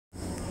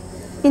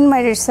In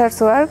my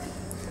research work,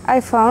 I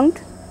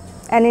found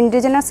an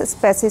indigenous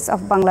species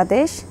of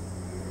Bangladesh,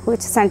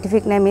 which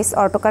scientific name is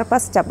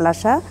Ortocarpus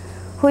chablasa,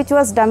 which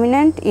was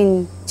dominant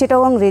in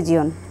Chittagong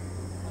region.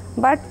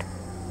 But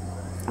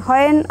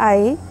when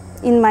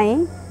in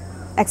my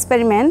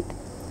experiment,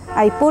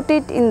 I put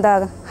it in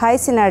the high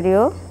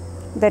scenario,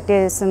 that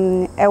is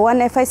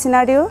A1FI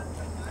scenario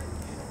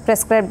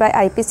prescribed by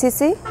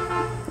IPCC.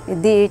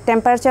 The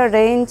temperature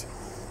range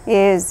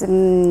is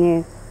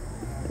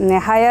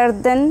higher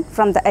than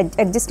from the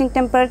existing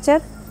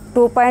temperature,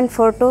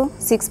 2.4 to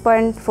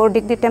 6.4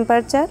 degree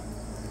temperature.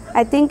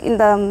 I think in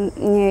the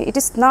it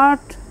is not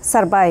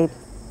survive,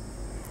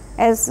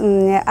 as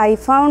I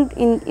found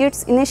in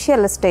its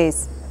initial stage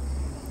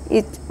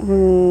it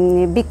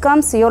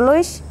becomes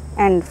yellowish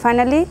and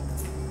finally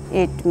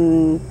it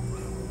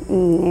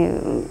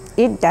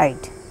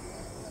died.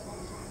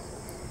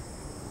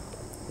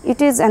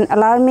 It is an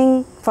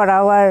alarming for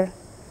our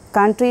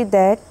country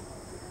that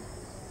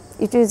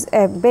it is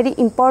a very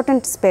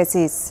important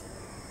species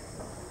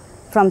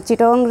from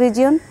Chittagong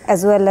region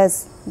as well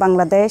as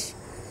Bangladesh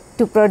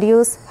to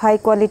produce high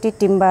quality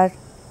timber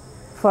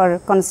for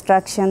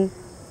construction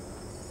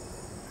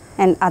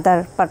and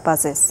other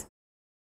purposes.